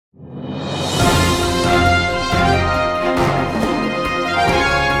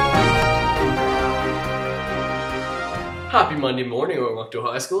Monday morning, Oromocto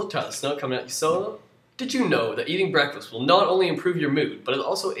High School. Tyler Snow coming at you solo. Did you know that eating breakfast will not only improve your mood, but it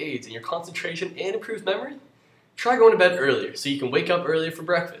also aids in your concentration and improves memory? Try going to bed earlier so you can wake up earlier for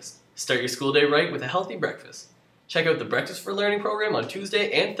breakfast. Start your school day right with a healthy breakfast. Check out the Breakfast for Learning program on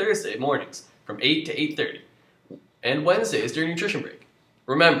Tuesday and Thursday mornings from 8 to 8:30, and Wednesdays during nutrition break.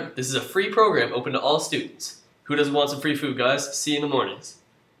 Remember, this is a free program open to all students. Who doesn't want some free food, guys? See you in the mornings.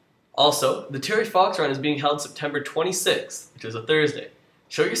 Also, the Terry Fox Run is being held September 26th, which is a Thursday.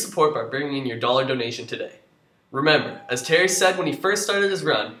 Show your support by bringing in your dollar donation today. Remember, as Terry said when he first started his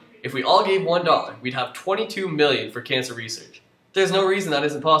run, if we all gave $1, we'd have $22 million for cancer research. There's no reason that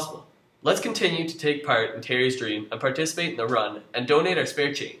isn't possible. Let's continue to take part in Terry's dream and participate in the run and donate our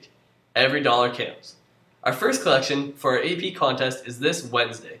spare change. Every dollar counts. Our first collection for our AP contest is this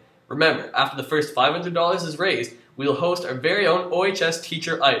Wednesday. Remember, after the first $500 is raised, we will host our very own OHS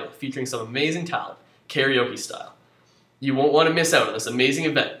Teacher Idol featuring some amazing talent, karaoke style. You won't want to miss out on this amazing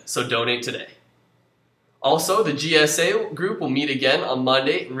event, so donate today. Also, the GSA group will meet again on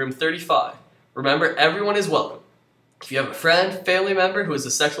Monday in room 35. Remember, everyone is welcome. If you have a friend, family member who is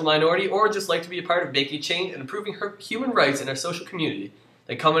a sexual minority, or would just like to be a part of making change and improving human rights in our social community,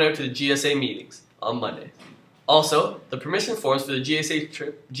 then come on out to the GSA meetings on Monday. Also, the permission forms for the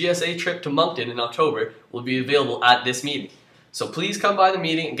GSA trip to Moncton in October will be available at this meeting. So please come by the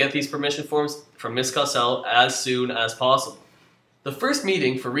meeting and get these permission forms from Ms. Cossell as soon as possible. The first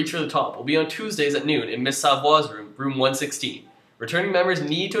meeting for Reach for the Top will be on Tuesdays at noon in Ms. Savoie's room, room 116. Returning members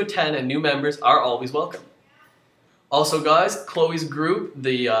need to attend and new members are always welcome. Also guys, Chloe's group,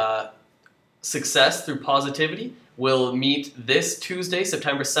 the Success Through Positivity, will meet this Tuesday,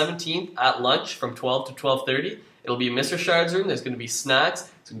 September 17th at lunch from 12 to 12:30. It'll be in Mr. Shard's room. There's going to be snacks.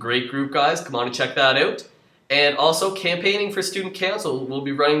 It's a great group, guys. Come on and check that out. And also, campaigning for student council will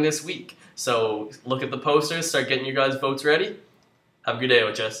be running this week. So look at the posters, start getting your guys' votes ready. Have a good day,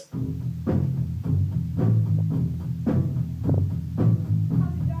 OHS.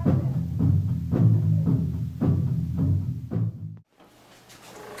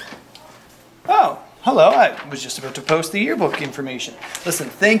 Oh, hello. I was just about to post the yearbook information. Listen,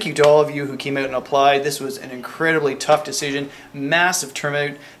 thank you to all of you who came out and applied. This was an incredibly tough decision, massive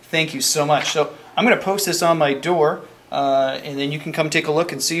turnout. Thank you so much. So I'm going to post this on my door, and then you can come take a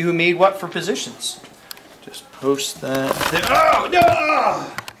look and see who made what for positions. Just post that there. Oh,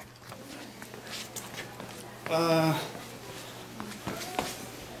 no!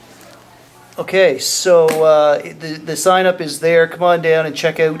 Okay, so the sign up is there. Come on down and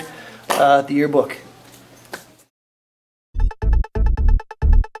check out the yearbook.